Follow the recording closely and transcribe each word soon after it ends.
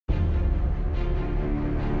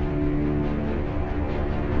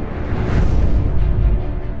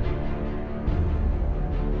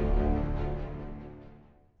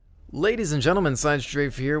Ladies and gentlemen,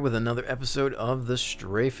 SideStrafe here with another episode of the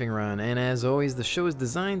Strafing Run, and as always, the show is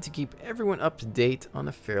designed to keep everyone up to date on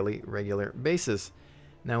a fairly regular basis.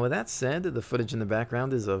 Now with that said, the footage in the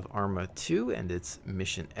background is of ArmA 2 and its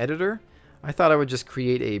mission editor. I thought I would just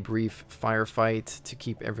create a brief firefight to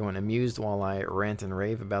keep everyone amused while I rant and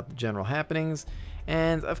rave about the general happenings,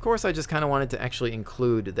 and of course I just kind of wanted to actually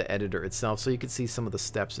include the editor itself so you could see some of the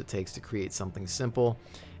steps it takes to create something simple.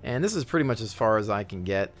 And this is pretty much as far as I can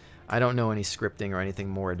get. I don't know any scripting or anything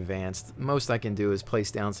more advanced. Most I can do is place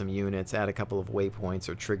down some units, add a couple of waypoints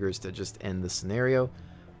or triggers to just end the scenario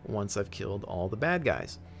once I've killed all the bad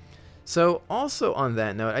guys. So also on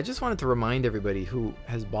that note, I just wanted to remind everybody who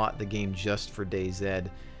has bought the game just for DayZ,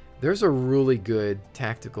 there's a really good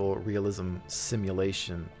tactical realism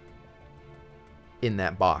simulation in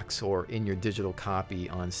that box or in your digital copy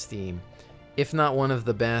on Steam. If not one of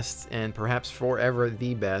the best, and perhaps forever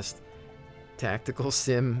the best, tactical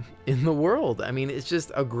sim in the world. I mean, it's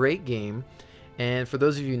just a great game, and for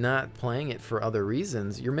those of you not playing it for other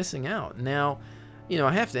reasons, you're missing out. Now, you know,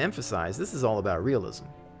 I have to emphasize, this is all about realism.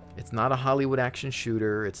 It's not a Hollywood action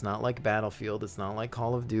shooter, it's not like Battlefield, it's not like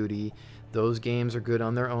Call of Duty. Those games are good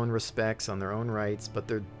on their own respects, on their own rights, but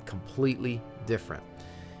they're completely different.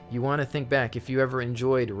 You want to think back, if you ever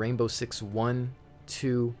enjoyed Rainbow Six 1,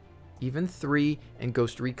 2, even 3, and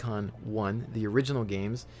Ghost Recon 1, the original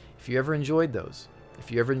games, if you ever enjoyed those,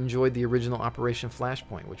 if you ever enjoyed the original Operation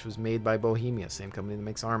Flashpoint, which was made by Bohemia, same company that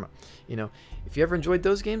makes ArmA, you know, if you ever enjoyed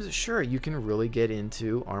those games, sure, you can really get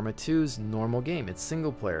into ArmA 2's normal game. It's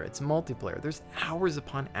single player, it's multiplayer, there's hours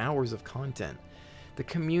upon hours of content. The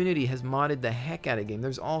community has modded the heck out of the game.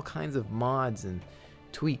 There's all kinds of mods and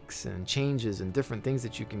tweaks and changes and different things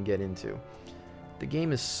that you can get into. The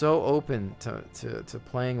game is so open to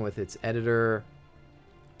playing with its editor.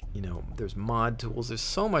 You know, there's mod tools. There's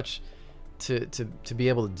so much to be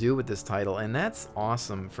able to do with this title, and that's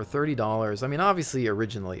awesome for $30. I mean, obviously,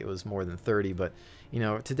 originally it was more than 30, but you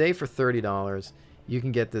know, today for $30, you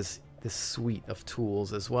can get this suite of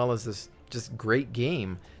tools as well as this just great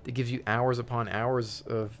game that gives you hours upon hours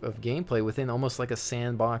of gameplay within almost like a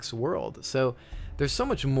sandbox world. So there's so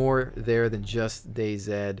much more there than just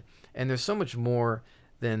DayZ, and there's so much more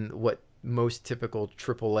than what most typical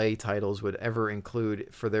AAA titles would ever include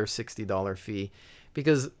for their $60 fee,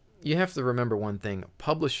 because you have to remember one thing: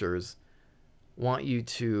 publishers want you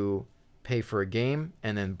to pay for a game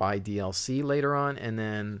and then buy DLC later on, and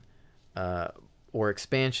then or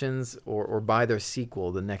expansions, or buy their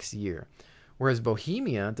sequel the next year. Whereas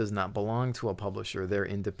Bohemia does not belong to a publisher. They're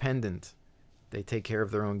independent. They take care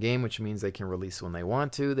of their own game, which means they can release when they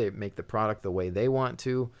want to. They make the product the way they want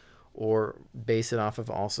to, or base it off of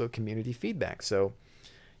also community feedback. So,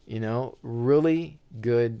 you know, really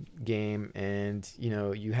good game. And, you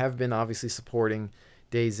know, you have been obviously supporting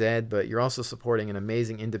DayZ, but you're also supporting an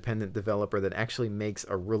amazing independent developer that actually makes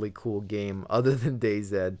a really cool game other than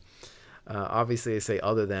DayZ. Obviously, I say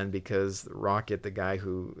other than because Rocket, the guy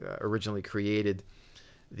who originally created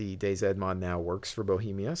the DayZ mod, now works for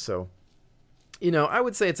Bohemia. So, you know, I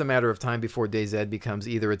would say it's a matter of time before DayZ becomes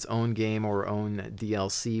either its own game or own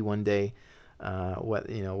DLC one day.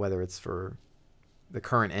 You know, whether it's for the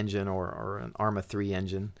current engine or an ArmA 3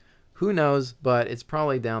 engine, who knows? But it's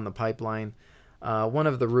probably down the pipeline. One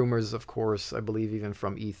of the rumors, of course, I believe even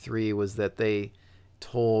from E3, was that they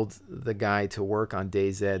told the guy to work on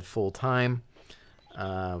DayZ full time.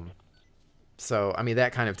 So, I mean,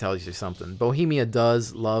 that kind of tells you something. Bohemia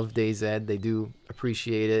does love DayZ. They do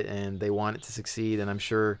appreciate it, and they want it to succeed. And I'm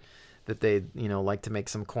sure that they, you know, like to make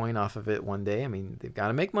some coin off of it one day. I mean, they've got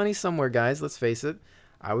to make money somewhere, guys. Let's face it.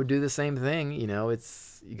 I would do the same thing. You know,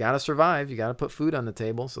 you got to survive. You got to put food on the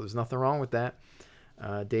table. So there's nothing wrong with that.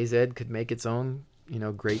 DayZ could make its own, you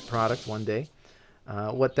know, great product one day.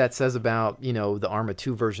 What that says about, you know, the ArmA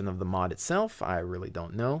 2 version of the mod itself, I really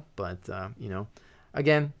don't know. But, you know,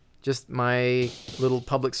 again, just my little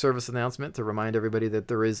public service announcement to remind everybody that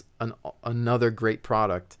there is another great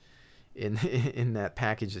product in that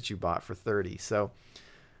package that you bought for $30. So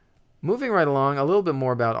moving right along, a little bit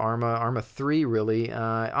more about ArmA 3, really.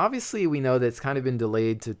 Obviously, we know that it's kind of been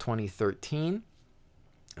delayed to 2013.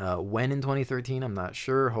 When in 2013, I'm not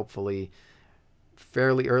sure. Hopefully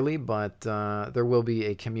fairly early, but there will be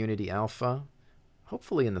a community alpha,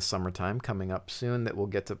 hopefully in the summertime, coming up soon, that we'll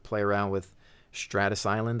get to play around with Stratus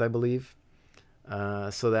Island, I believe.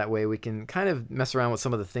 So that way we can kind of mess around with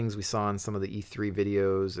some of the things we saw in some of the E3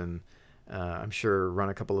 videos, and I'm sure run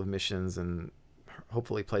a couple of missions and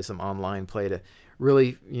hopefully play some online play to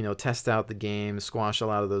really, you know, test out the game, squash a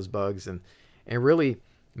lot of those bugs, and really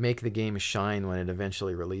make the game shine when it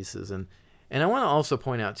eventually releases. And And I want to also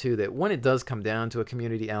point out, too, that when it does come down to a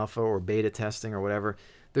community alpha or beta testing or whatever,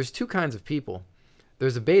 there's two kinds of people.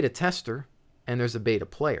 There's a beta tester and there's a beta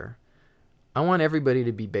player. I want everybody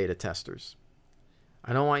to be beta testers.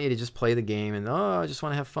 I don't want you to just play the game and, oh, I just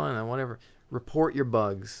want to have fun and whatever. Report your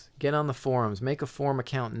bugs. Get on the forums. Make a forum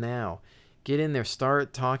account now. Get in there.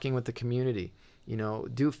 Start talking with the community. You know,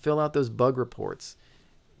 fill out those bug reports.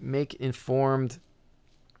 Make informed,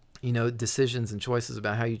 you know, decisions and choices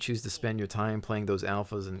about how you choose to spend your time playing those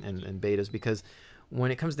alphas and betas, because when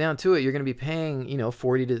it comes down to it, you're going to be paying, you know,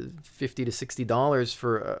 $40 to $50 to $60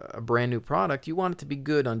 for a brand new product. You want it to be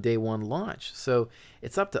good on day one launch. So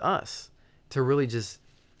it's up to us to really just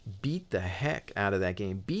beat the heck out of that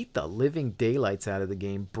game. Beat the living daylights out of the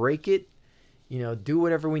game. Break it. You know, do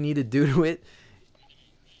whatever we need to do to it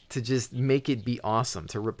to just make it be awesome,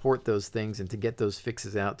 to report those things and to get those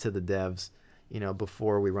fixes out to the devs, you know,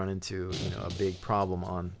 before we run into, you know, a big problem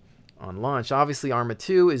on launch. Obviously, ArmA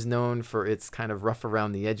 2 is known for its kind of rough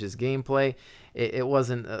around the edges gameplay. It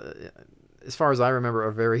wasn't, as far as I remember,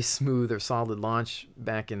 a very smooth or solid launch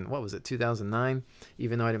back in, what was it, 2009?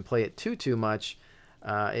 Even though I didn't play it too much,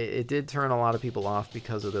 it did turn a lot of people off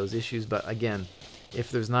because of those issues. But again,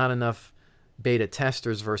 if there's not enough beta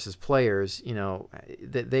testers versus players, you know,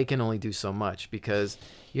 they can only do so much, because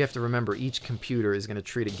you have to remember each computer is going to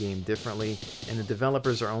treat a game differently, and the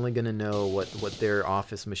developers are only going to know what their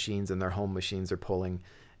office machines and their home machines are pulling.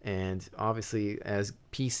 And obviously, as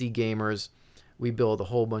PC gamers, we build a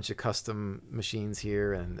whole bunch of custom machines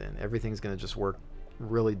here, and everything's going to just work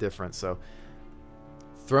really different. So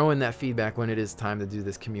throw in that feedback when it is time to do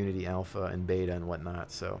this community alpha and beta and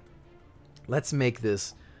whatnot. So let's make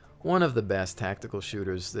this one of the best tactical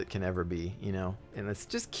shooters that can ever be, you know, and let's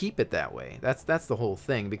just keep it that way. That's the whole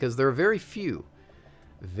thing, because there are very few,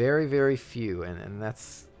 very few, and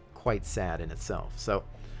that's quite sad in itself. So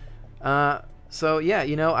yeah,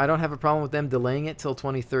 you know, I don't have a problem with them delaying it till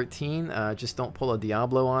 2013. Just don't pull a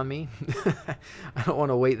Diablo on me. I don't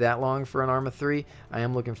want to wait that long for an ArmA 3. I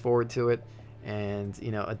am looking forward to it. And,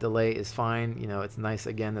 you know, a delay is fine. You know, it's nice,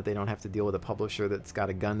 again, that they don't have to deal with a publisher that's got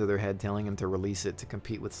a gun to their head telling them to release it to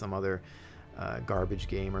compete with some other garbage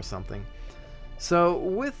game or something. So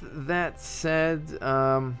with that said,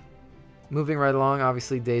 moving right along,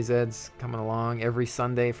 obviously DayZ's coming along every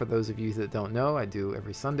Sunday. For those of you that don't know, I do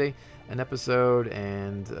every Sunday an episode,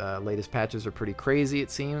 and latest patches are pretty crazy,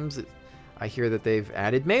 it seems. I hear that they've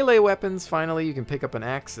added melee weapons. Finally, you can pick up an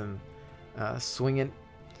axe and swing it.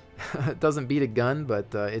 It doesn't beat a gun,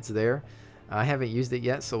 but it's there. I haven't used it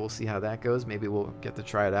yet, so we'll see how that goes. Maybe we'll get to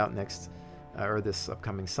try it out next or this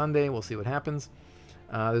upcoming Sunday. We'll see what happens.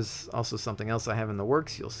 There's also something else I have in the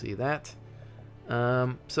works. You'll see that.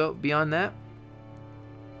 So beyond that,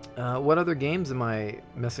 what other games am I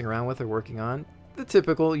messing around with or working on? The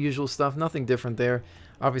typical, usual stuff. Nothing different there.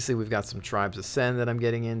 Obviously, we've got some Tribes Ascend that I'm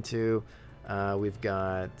getting into. We've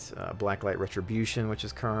got Blacklight Retribution, which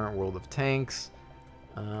is current. World of Tanks.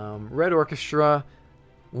 Red Orchestra,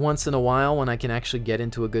 once in a while when I can actually get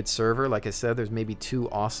into a good server. Like I said, there's maybe 2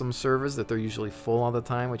 awesome servers that they're usually full all the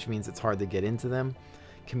time, which means it's hard to get into them.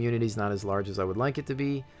 Community's not as large as I would like it to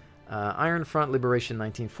be. Iron Front Liberation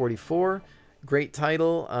 1944, great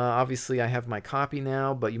title. Obviously I have my copy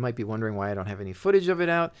now, but you might be wondering why I don't have any footage of it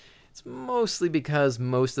out. It's mostly because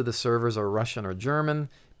most of the servers are Russian or German.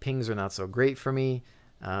 Pings are not so great for me.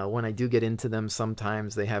 When I do get into them,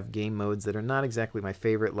 sometimes they have game modes that are not exactly my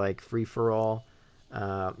favorite, like free-for-all.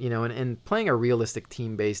 You know, and playing a realistic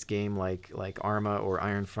team-based game like ArmA or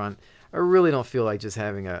Iron Front, I really don't feel like just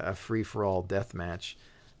having a free-for-all deathmatch.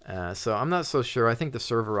 So I'm not so sure. I think the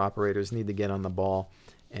server operators need to get on the ball,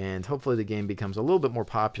 and hopefully the game becomes a little bit more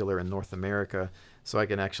popular in North America so I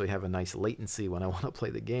can actually have a nice latency when I want to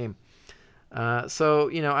play the game. So,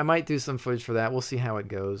 you know, I might do some footage for that. We'll see how it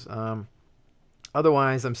goes.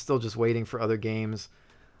 Otherwise, I'm still just waiting for other games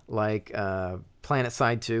like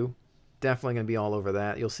PlanetSide 2. Definitely going to be all over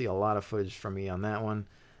that. You'll see a lot of footage from me on that one.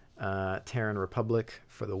 Terran Republic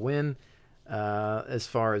for the win. As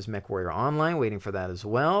far as MechWarrior Online, waiting for that as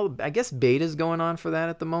well. I guess beta's going on for that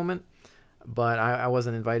at the moment, but I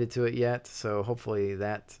wasn't invited to it yet, so hopefully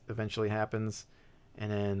that eventually happens.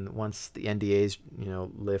 And then once the NDAs, you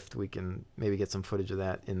know, lift, we can maybe get some footage of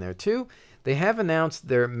that in there too. They have announced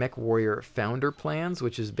their MechWarrior Founder plans,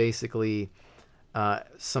 which is basically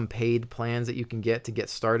some paid plans that you can get to get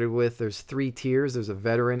started with. There's 3 tiers. There's a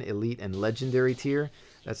Veteran, Elite, and Legendary tier.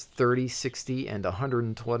 That's $30, $60, and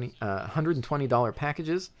 $120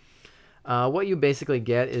 packages. What you basically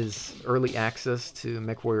get is early access to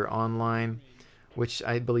MechWarrior Online, which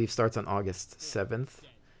I believe starts on August 7th.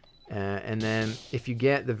 And then if you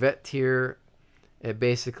get the Vet tier, it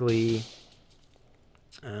basically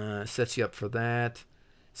Sets you up for that.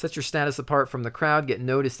 Sets your status apart from the crowd, get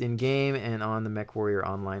noticed in-game and on the MechWarrior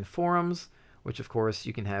Online forums, which of course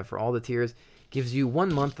you can have for all the tiers. Gives you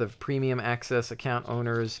 1 month of premium access. Account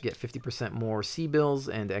owners get 50% more C-bills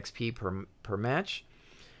and XP per match.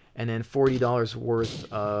 And then $40 worth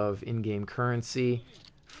of in-game currency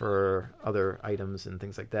for other items and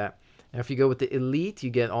things like that. Now if you go with the Elite, you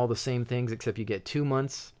get all the same things except you get 2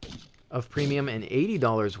 months of premium and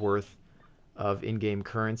 $80 worth of in-game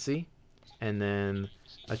currency. And then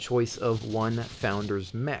a choice of 1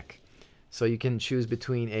 Founder's Mech. So you can choose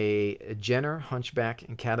between a Jenner, Hunchback,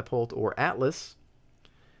 and Catapult, or Atlas,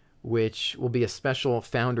 which will be a special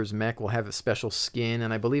Founder's Mech, will have a special skin,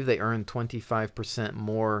 and I believe they earn 25%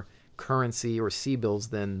 more currency or C-bills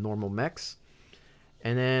than normal mechs.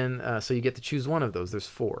 And then, so you get to choose one of those. There's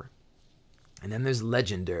 4. And then there's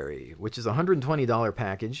Legendary, which is a $120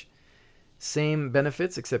 package. Same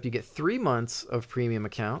benefits, except you get 3 months of premium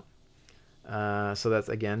account. So that's,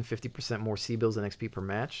 again, 50% more C-bills and XP per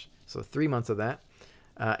match. So 3 months of that.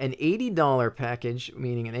 An $80 package,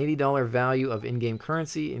 meaning an $80 value of in-game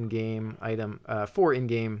currency, in-game item, for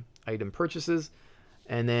in-game item purchases.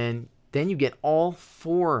 And then you get all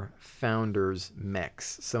 4 Founders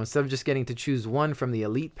Mechs. So instead of just getting to choose one from the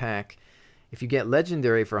Elite pack, if you get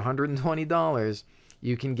Legendary for $120,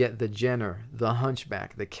 you can get the Jenner, the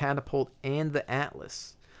Hunchback, the Catapult, and the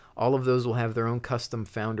Atlas. All of those will have their own custom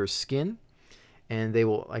Founder skin. And they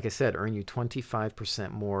will, like I said, earn you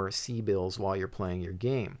 25% more C-bills while you're playing your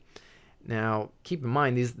game. Now, keep in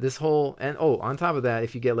mind, this whole... And, oh, on top of that,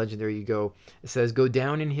 if you get Legendary, it says, go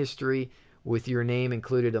down in history with your name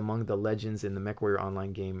included among the legends in the MechWarrior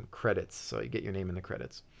Online game credits. So you get your name in the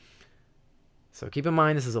credits. So keep in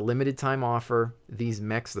mind, this is a limited time offer. These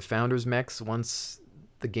mechs, the Founders Mechs, once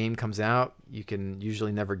the game comes out, you can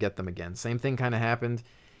usually never get them again. Same thing kind of happened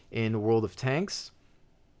in World of Tanks.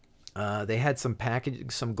 They had some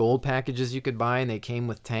gold packages you could buy, and they came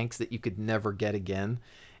with tanks that you could never get again,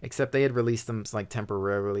 except they had released them like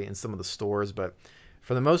temporarily in some of the stores. But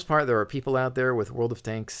for the most part, there are people out there with World of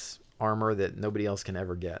Tanks armor that nobody else can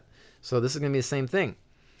ever get. So this is going to be the same thing.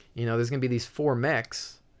 You know, there's going to be these 4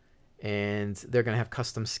 mechs, and they're going to have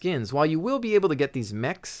custom skins. While you will be able to get these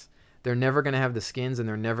mechs, they're never going to have the skins, and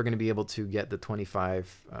they're never going to be able to get the 25%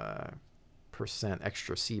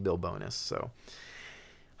 extra C-bill bonus. So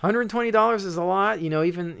 $120 is a lot. You know,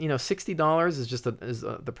 even, you know, $60 is just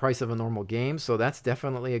the price of a normal game. So that's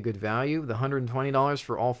definitely a good value. The $120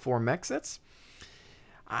 for all 4 mechs,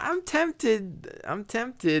 I'm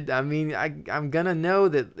tempted. I mean, I'm going to know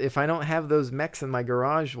that if I don't have those mechs in my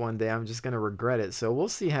garage one day, I'm just going to regret it. So we'll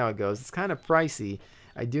see how it goes. It's kind of pricey.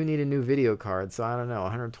 I do need a new video card, so I don't know,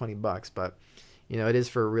 120 bucks, but you know, it is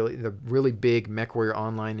for the really big MechWarrior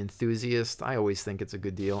Online enthusiast. I always think it's a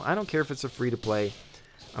good deal. I don't care if it's a free to play.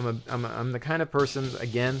 I'm the kind of person,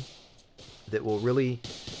 again, that will really,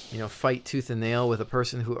 you know, fight tooth and nail with a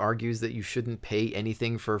person who argues that you shouldn't pay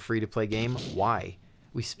anything for a free to play game. Why?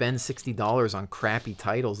 We spend $60 on crappy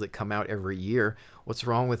titles that come out every year. What's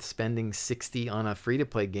wrong with spending $60 on a free to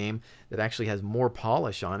play game that actually has more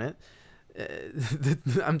polish on it?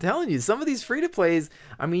 I'm telling you, some of these free-to-plays,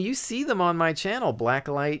 I mean, you see them on my channel.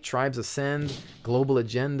 Blacklight, Tribes Ascend, Global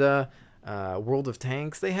Agenda, World of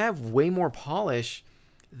Tanks. They have way more polish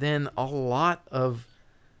than a lot of,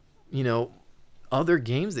 you know, other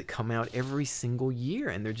games that come out every single year.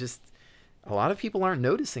 And they're just, a lot of people aren't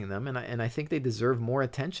noticing them. And I think they deserve more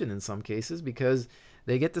attention in some cases because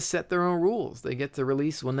they get to set their own rules. They get to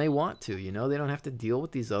release when they want to, you know. They don't have to deal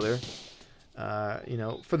with these other... you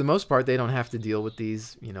know, for the most part, they don't have to deal with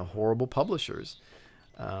these, you know, horrible publishers.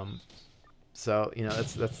 So, you know,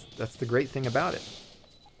 that's the great thing about it.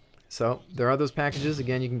 So there are those packages.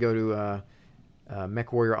 Again, you can go to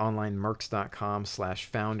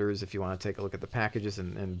MechWarriorOnlineMercs.com/founders if you want to take a look at the packages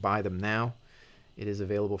and buy them now. It is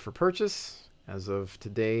available for purchase as of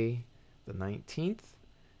today, the 19th.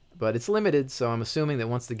 But it's limited, so I'm assuming that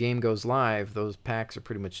once the game goes live, those packs are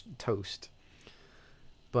pretty much toast.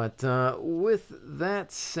 But with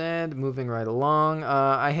that said, moving right along,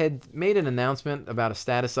 I had made an announcement about a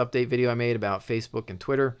status update video I made about Facebook and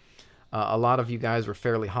Twitter. A lot of you guys were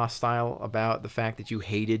fairly hostile about the fact that you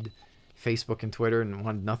hated Facebook and Twitter and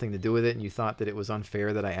wanted nothing to do with it, and you thought that it was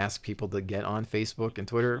unfair that I asked people to get on Facebook and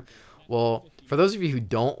Twitter. Well, for those of you who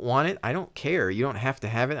don't want it, I don't care. You don't have to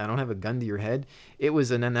have it. I don't have a gun to your head. It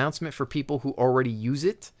was an announcement for people who already use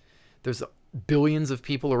it. There's billions of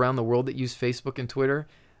people around the world that use Facebook and Twitter.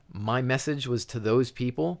 my message was to those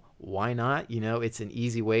people. Why not? You know, it's an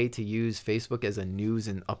easy way to use Facebook as a news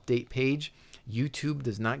and update page. YouTube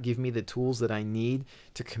does not give me the tools that I need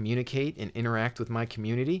to communicate and interact with my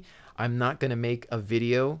community. I'm not going to make a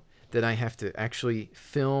video that I have to actually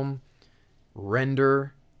film,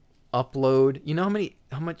 render, upload. You know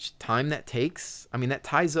how much time that takes? I mean, that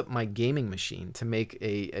ties up my gaming machine to make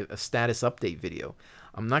a status update video.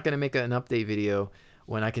 I'm not going to make an update video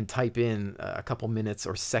when I can type in a couple minutes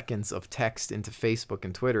or seconds of text into Facebook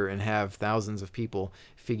and Twitter and have thousands of people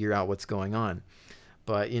figure out what's going on.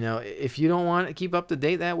 But, you know, if you don't want to keep up to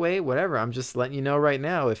date that way, whatever. I'm just letting you know right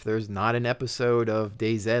now, if there's not an episode of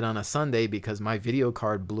DayZ on a Sunday because my video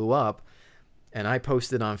card blew up and I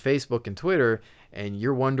posted on Facebook and Twitter and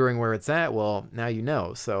you're wondering where it's at, well, now you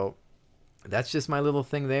know. So that's just my little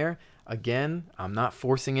thing there. Again, I'm not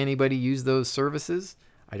forcing anybody to use those services.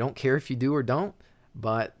 I don't care if you do or don't,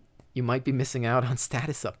 but you might be missing out on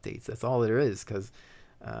status updates. That's all there is, because,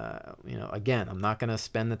 you know, again, I'm not going to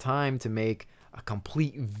spend the time to make a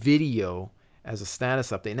complete video as a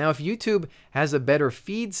status update. Now, if YouTube has a better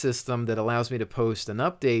feed system that allows me to post an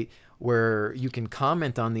update where you can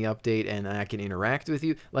comment on the update and I can interact with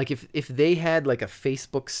you, like if they had like a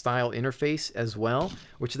Facebook style interface as well,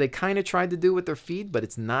 which they kind of tried to do with their feed, but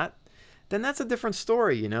it's not, then that's a different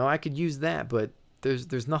story. You know, I could use that, but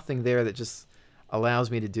there's nothing there that just allows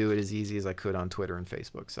me to do it as easy as I could on Twitter and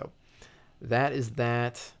Facebook. So that is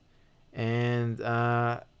that. And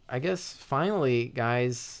I guess finally,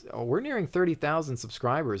 guys, we're nearing 30,000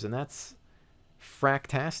 subscribers, and that's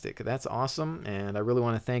fractastic. That's awesome, and I really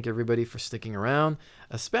want to thank everybody for sticking around,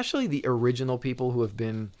 especially the original people who have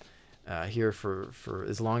been here for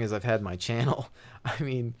as long as I've had my channel. I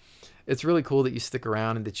mean, it's really cool that you stick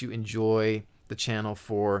around and that you enjoy the channel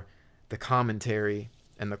for the commentary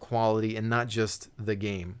and the quality and not just the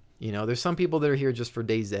game. You know, there's some people that are here just for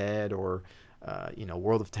DayZ or, you know,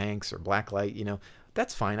 World of Tanks or Blacklight, you know.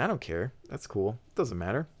 That's fine. I don't care. That's cool. It doesn't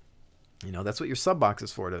matter. You know, that's what your sub box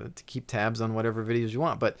is for, to keep tabs on whatever videos you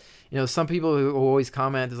want. But, you know, some people who always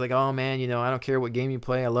comment is like, oh, man, you know, I don't care what game you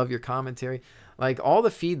play. I love your commentary. Like, all the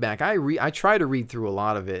feedback, I try to read through a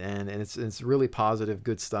lot of it, and it's really positive,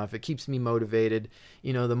 good stuff. It keeps me motivated.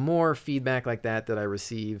 You know, the more feedback like that I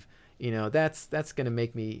receive, you know, that's going to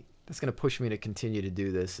make me, that's going to push me to continue to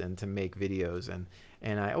do this and to make videos.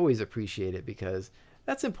 And I always appreciate it, because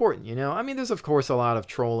that's important, you know. I mean, there's of course a lot of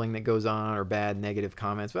trolling that goes on, or bad negative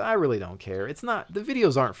comments, but I really don't care. It's not, the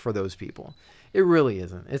videos aren't for those people. It really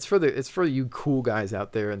isn't. It's for you cool guys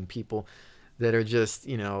out there and people that are just,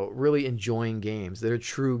 you know, really enjoying games, that are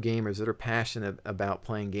true gamers, that are passionate about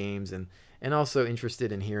playing games, and also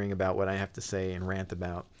interested in hearing about what I have to say and rant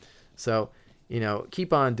about. So, you know,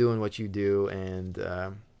 keep on doing what you do, and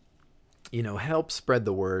you know, help spread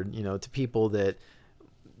the word, you know, to people that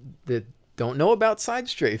don't know about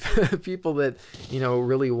SideStrafe, people that, you know,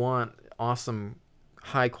 really want awesome,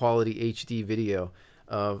 high quality HD video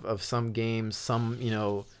of some games, some, you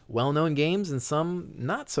know, well-known games and some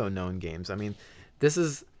not so known games. I mean, this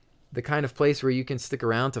is the kind of place where you can stick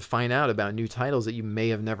around to find out about new titles that you may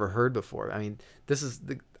have never heard before. I mean, this is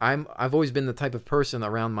I've always been the type of person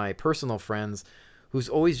around my personal friends who's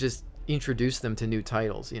always just introduced them to new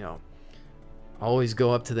titles, you know. Always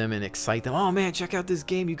go up to them and excite them. Oh man, check out this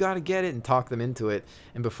game! You got to get it, and talk them into it.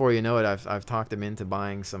 And before you know it, I've talked them into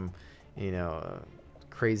buying some, you know,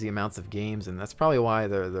 crazy amounts of games. And that's probably why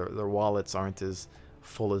their wallets aren't as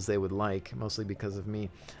full as they would like, mostly because of me.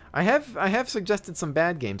 I have suggested some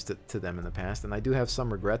bad games to them in the past, and I do have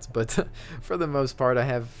some regrets. But for the most part, I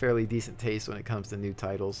have fairly decent taste when it comes to new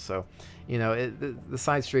titles. So, you know, the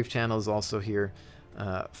SideStrafe channel is also here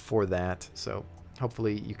for that. So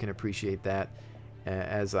hopefully you can appreciate that.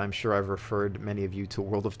 As I'm sure I've referred many of you to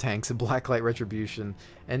World of Tanks and Blacklight Retribution,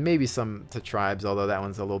 and maybe some to Tribes, although that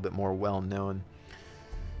one's a little bit more well known.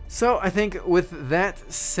 So I think with that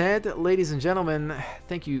said, ladies and gentlemen,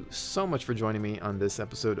 thank you so much for joining me on this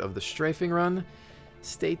episode of the Strafing Run.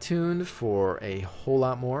 Stay tuned for a whole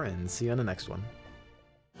lot more, and see you on the next one.